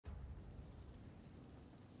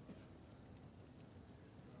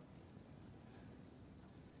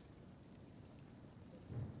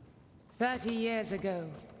30 years ago,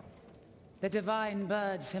 the divine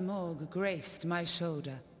bird Simorg graced my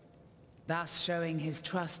shoulder, thus showing his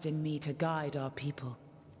trust in me to guide our people.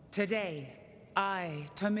 Today, I,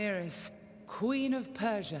 Tomiris, Queen of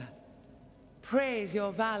Persia, praise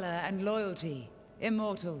your valor and loyalty,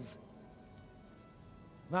 immortals.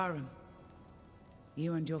 Varum,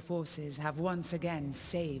 you and your forces have once again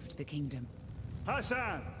saved the kingdom.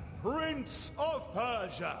 Hassan, Prince of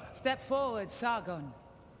Persia! Step forward, Sargon.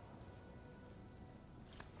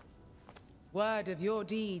 Word of your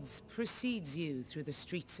deeds precedes you through the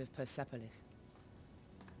streets of Persepolis.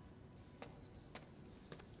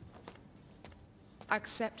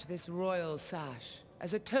 Accept this royal sash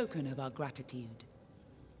as a token of our gratitude.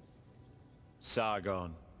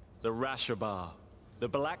 Sargon, the Rashabar, the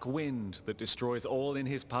black wind that destroys all in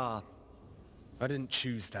his path. I didn't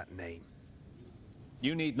choose that name.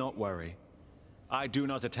 You need not worry. I do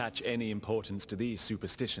not attach any importance to these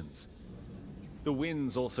superstitions. The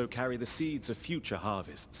winds also carry the seeds of future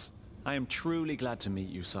harvests. I am truly glad to meet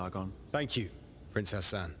you, Sargon. Thank you, Prince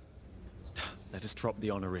Hassan. Let us drop the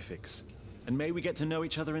honorifics. And may we get to know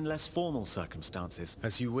each other in less formal circumstances.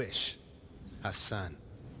 As you wish, Hassan.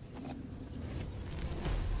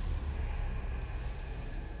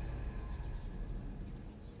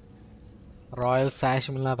 Royal सैश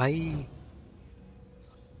मिला भाई.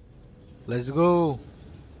 Let's go.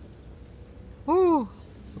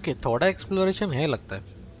 Okay, थोड़ा exploration है लगता है,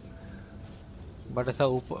 but ऐसा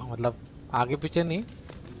ऊपर मतलब आगे पीछे नहीं,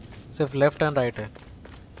 सिर्फ लेफ्ट एंड राइट है.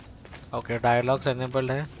 ओके, डायलॉग्स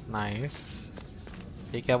एनेबल्ड है. नाइस.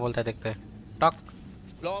 ये क्या बोलता है देखते हैं. Talk.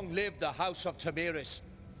 Long live the House of Tamiris.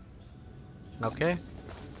 Okay,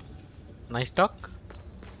 nice talk.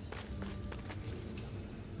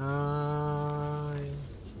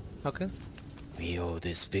 Okay. We owe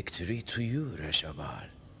this victory to you, Rashabar.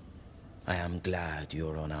 I am glad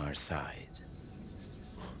you're on our side.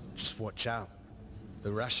 Just watch out.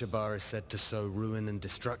 The Rashabar is said to sow ruin and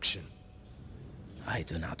destruction. I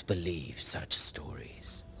do not believe such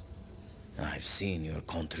stories. I've seen your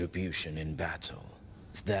contribution in battle.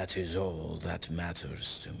 That is all that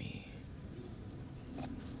matters to me.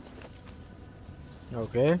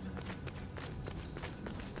 Okay.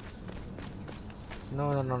 No.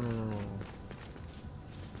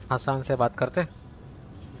 Hasan से बात करते.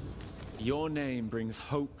 Your name brings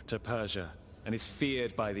hope to Persia and is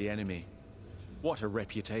feared by the enemy. What a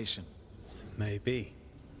reputation. Maybe.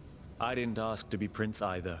 I didn't ask to be prince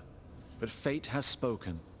either, but fate has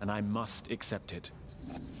spoken and I must accept it.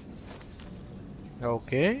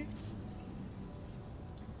 Okay.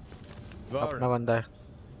 Vara, अपना बंदा है.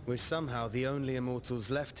 we're somehow the only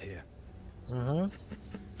immortals left here.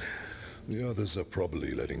 The others are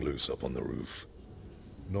probably letting loose up on the roof.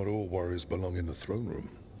 Not all warriors belong in the throne room.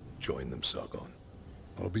 Join them, Sargon.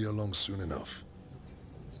 I'll be along soon enough.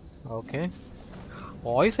 Okay.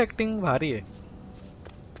 Voice acting भारी है.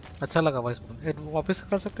 अच्छा लगा voice. वापस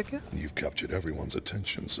कर सकते क्या? You've captured everyone's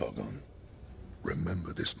attention, Sargon.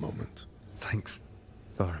 Remember this moment. Thanks,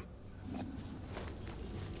 Vara.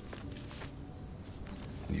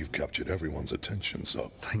 You've captured everyone's attention,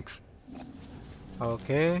 Sargon. Thanks.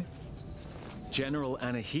 Okay. General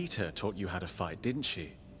Anahita taught you how to fight, didn't she?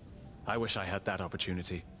 I wish I had that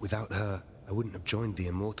opportunity. Without her, I wouldn't have joined the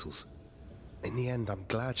immortals. In the end, I'm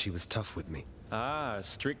glad she was tough with me. Ah,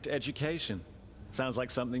 strict education. Sounds like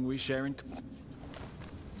something we share in...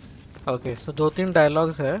 Okay, so 2-3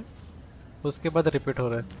 dialogues है, उसके बाद repeat हो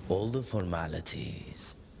रहा है. All the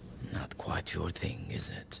formalities. Not quite your thing, is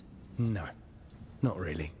it? No, not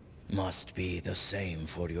really. Must be the same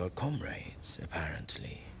for your comrades,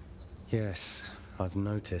 apparently. Yes, I've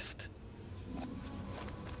noticed.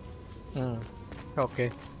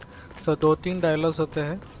 Okay. So 2-3 dialogues होते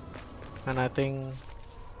हैं, and I think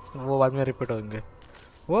वो बाद में रिपीट होंगे.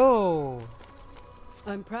 Whoa!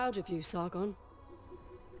 I'm proud of you, Sargon.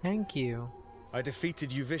 Thank you. I defeated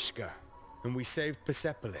Yuvishka, and we saved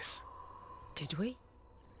Persepolis. Did we?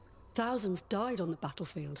 Thousands died on the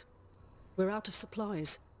battlefield. We're out of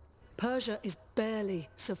supplies. Persia is barely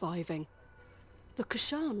surviving. The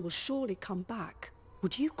Kashan will surely come back.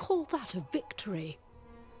 Would you call that a victory?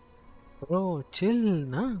 Bro, chill,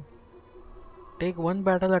 na. Take one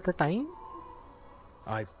battle at a time.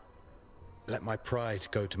 I let my pride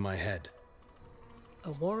go to my head.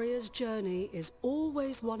 A warrior's journey is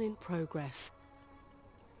always one in progress.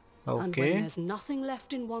 Okay. And when there's nothing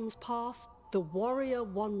left in one's path, the warrior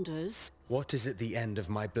wanders. What is at the end of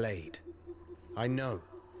my blade? I know.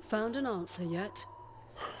 Found an answer yet?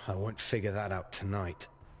 I won't figure that out tonight.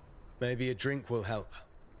 Maybe a drink will help.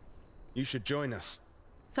 You should join us.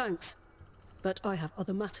 Thanks, but I have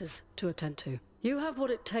other matters to attend to. You have what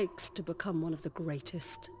it takes to become one of the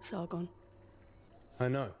greatest, Sargon. I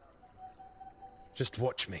know. Just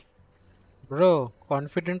watch me. Bro,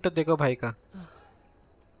 confident तो देखो भाई का.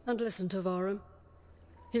 And listen to Varum.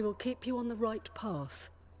 He will keep you on the right path.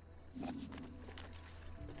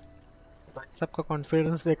 भाई सबका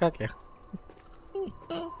confidence देखा क्या?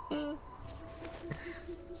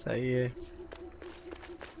 सही है.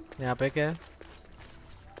 यहाँ पे क्या है?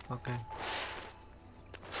 Okay.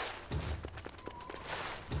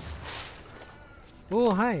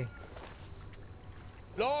 Oh, hi.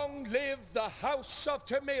 Long live the House of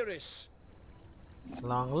Tamiris.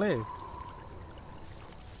 Long live.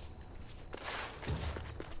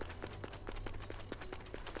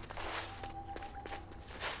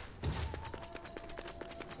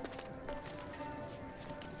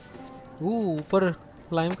 ऊपर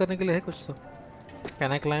क्लाइम करने के लिए है कुछ तो.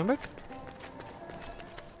 Can I climb it?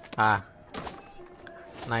 Ah.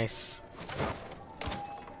 Nice.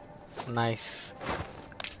 Nice.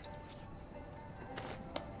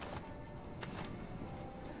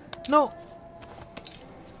 No.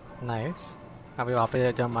 Nice. अभी वहाँ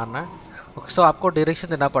पे जंप मारना है. So आपको डायरेक्शन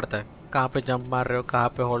देना पड़ता है. कहाँ पे जंप मार रहे हो, कहाँ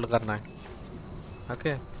पे होल्ड करना है.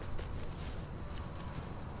 ओके.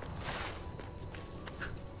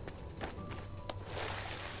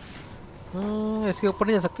 ऐसे ऊपर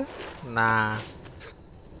नहीं जा सकते? ना.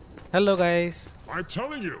 Hello guys. I'm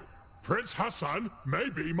telling you, Prince Hassan may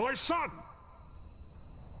be my son.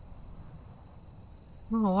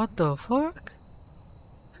 Oh, what the fuck?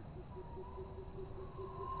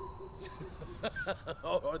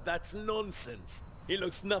 Oh, that's nonsense. He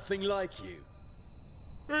looks nothing like you.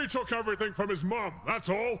 He took everything from his mum, that's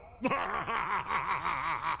all.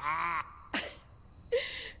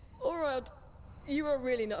 Alright, you are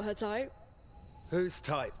really not her type. Whose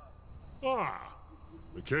type? Ah,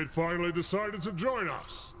 the kid finally decided to join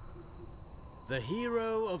us. The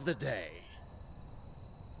hero of the day.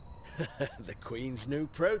 The Queen's new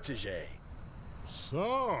protege.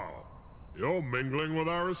 So, you're mingling with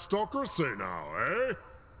aristocracy now, eh?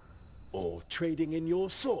 Or trading in your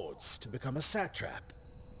swords to become a satrap.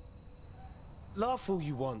 Laugh all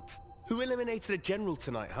you want. Who eliminated a general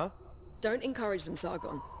tonight, huh? Don't encourage them,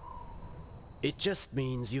 Sargon. It just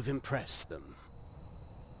means you've impressed them.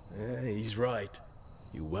 He's right.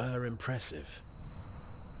 You were impressive.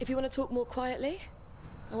 If you want to talk more quietly,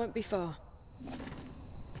 I won't be far.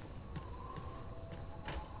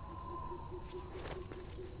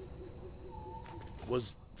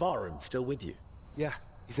 Was Varum still with you? Yeah,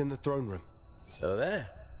 he's in the throne room. So there.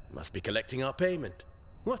 Must be collecting our payment.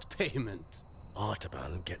 What payment?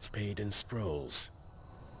 Artaban gets paid in scrolls.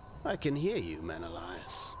 I can hear you,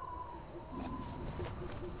 Menelaus.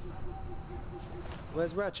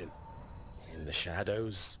 Where's Rajin? In the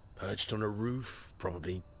shadows, perched on a roof,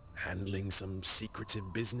 probably handling some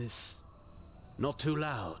secretive business. Not too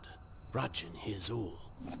loud. Rajin hears all.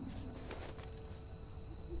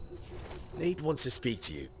 Nate wants to speak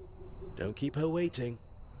to you. Don't keep her waiting.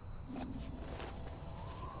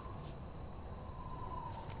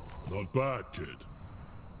 Not bad, kid.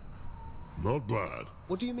 Not bad.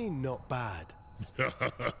 What do you mean, not bad?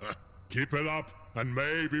 Keep it up, and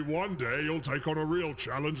maybe one day you'll take on a real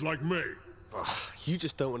challenge like me. Ugh, you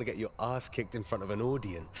just don't want to get your ass kicked in front of an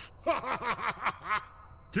audience.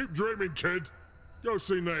 Keep dreaming, kid. Go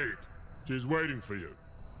see Nate. She's waiting for you.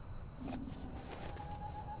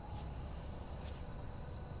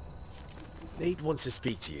 Nate wants to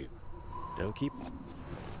speak to you. Don't keep...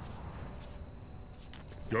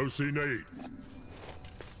 Go see Nate.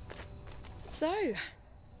 So,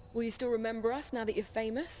 will you still remember us now that you're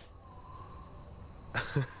famous?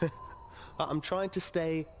 I'm trying to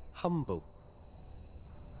stay humble.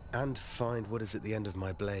 And find what is at the end of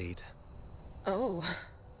my blade. Oh.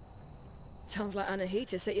 Sounds like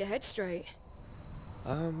Anahita set your head straight.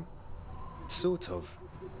 Sort of.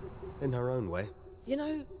 In her own way. You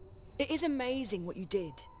know, it is amazing what you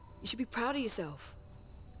did. You should be proud of yourself.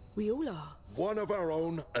 We all are. One of our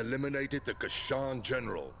own eliminated the Kashan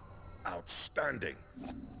general. Outstanding.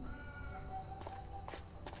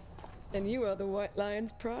 And you are the White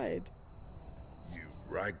Lion's pride. You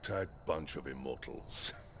ragtag bunch of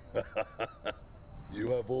immortals. You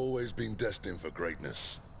have always been destined for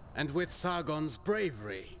greatness. And with Sargon's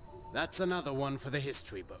bravery, that's another one for the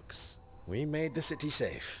history books. We made the city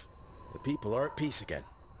safe. The people are at peace again.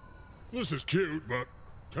 This is cute, but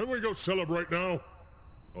can we go celebrate now?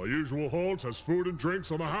 Our usual halt has food and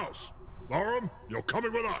drinks on the house. Varum, you're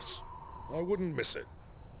coming with us. I wouldn't miss it.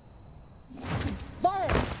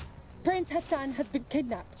 Varum! Prince Hassan has been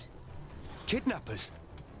kidnapped. Kidnappers?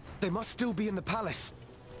 They must still be in the palace.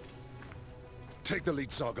 Take the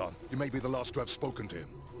lead, Sargon. You may be the last to have spoken to him.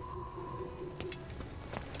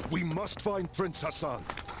 We must find Prince Hassan.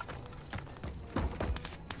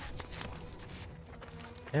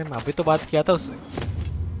 मैं अभी तो बात किया था उससे.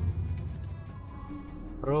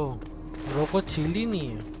 Bro को chill ही नहीं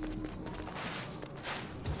है.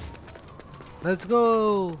 Let's go.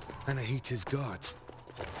 And I hate his guards.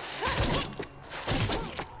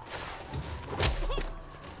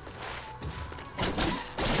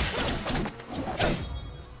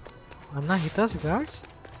 Anna हितास guards.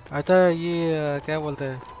 अच्छा ये क्या बोलते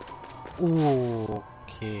हैं.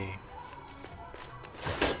 ओके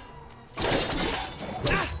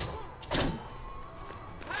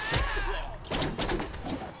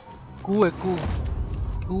कू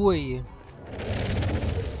है ये.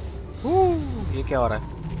 ये क्या हो रहा है.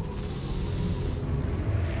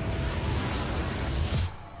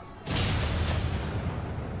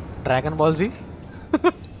 Dragon ball ji.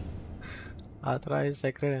 Athra is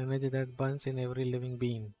sacred energy that burns in every living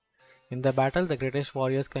being. In the battle, the greatest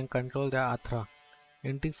warriors can control their Athra,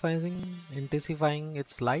 intensifying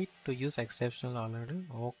its light to use exceptional already.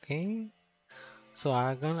 Okay. So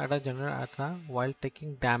Sargon at a general Athra while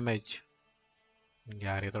taking damage.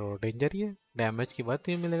 यार ये तो danger ही है. Damage की बात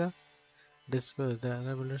नहीं मिलेगा. Disperse the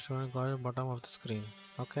ability shown at the bottom of the screen.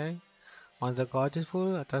 Okay. Once the gauge is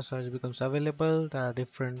full, Athra surge becomes available. There are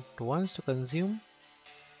different ones to consume.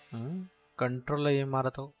 Control ये मारा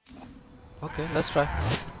तो. Okay, let's try.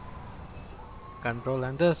 Control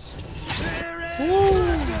and this.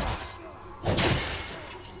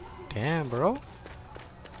 Damn, bro.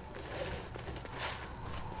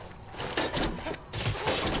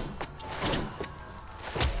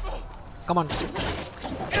 Come on.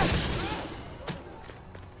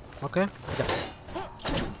 Okay.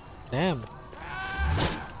 Damn.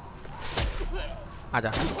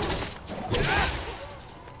 आजा.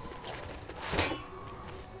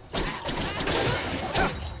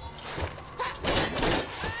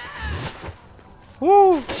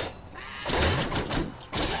 Woo!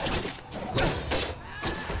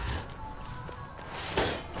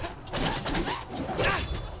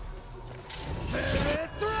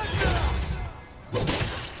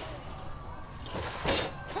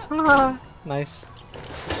 Nice.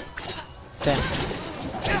 Damn.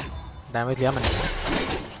 Damage लिया मैंने.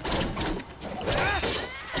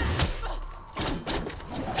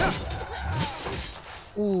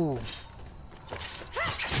 Ooh.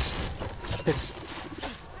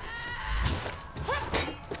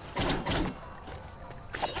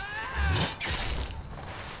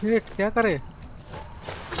 Shit, क्या करे?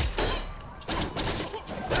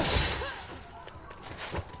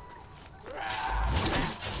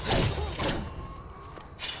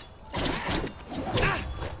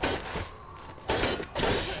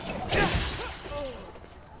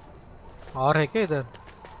 और है क्या इधर?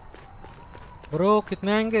 ब्रो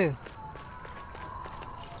कितने आएंगे?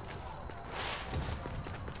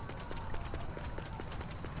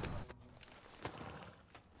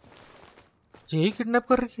 यही किडनैप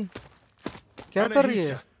कर रही है. क्या कर रही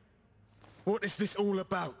है? What is this all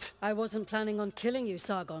about? I wasn't planning on killing you,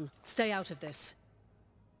 Sargon. Stay out of this.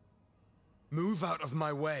 Move out of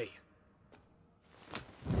my way.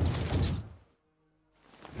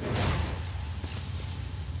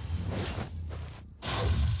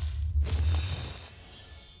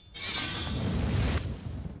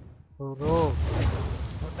 Bro.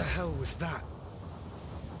 What the hell was that?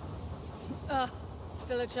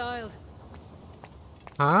 Still a child.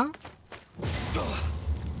 Huh?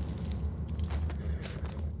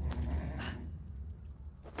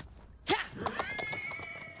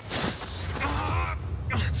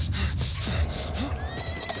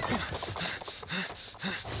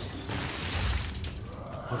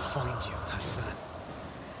 I'll find you, Hassan.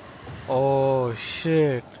 Oh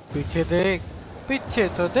shit. पीछे देख. पीछे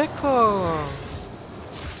तो देखो.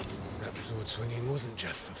 That sword swinging wasn't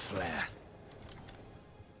just for flair.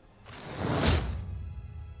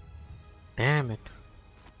 Damn it.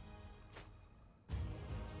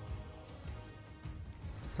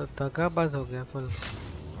 तो दगाबाज हो गया full.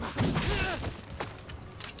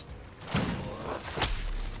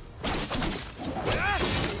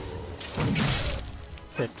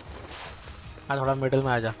 Shit. आ थोड़ा मिडिल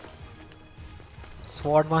में आ जा.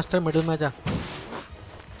 स्वॉर्ड मास्टर मिडिल में आ जा.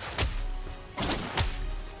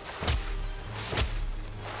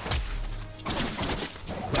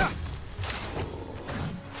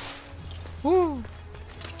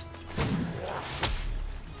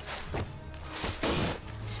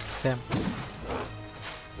 Damn.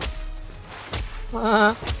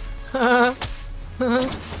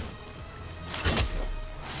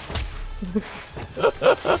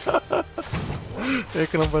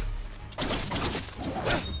 एक number.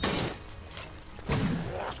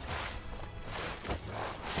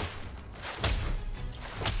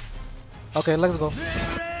 Okay, let's go.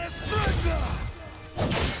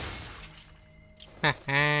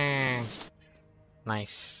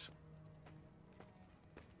 Nice.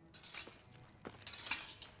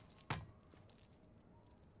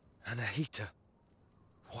 Anahita,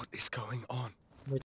 what is going on?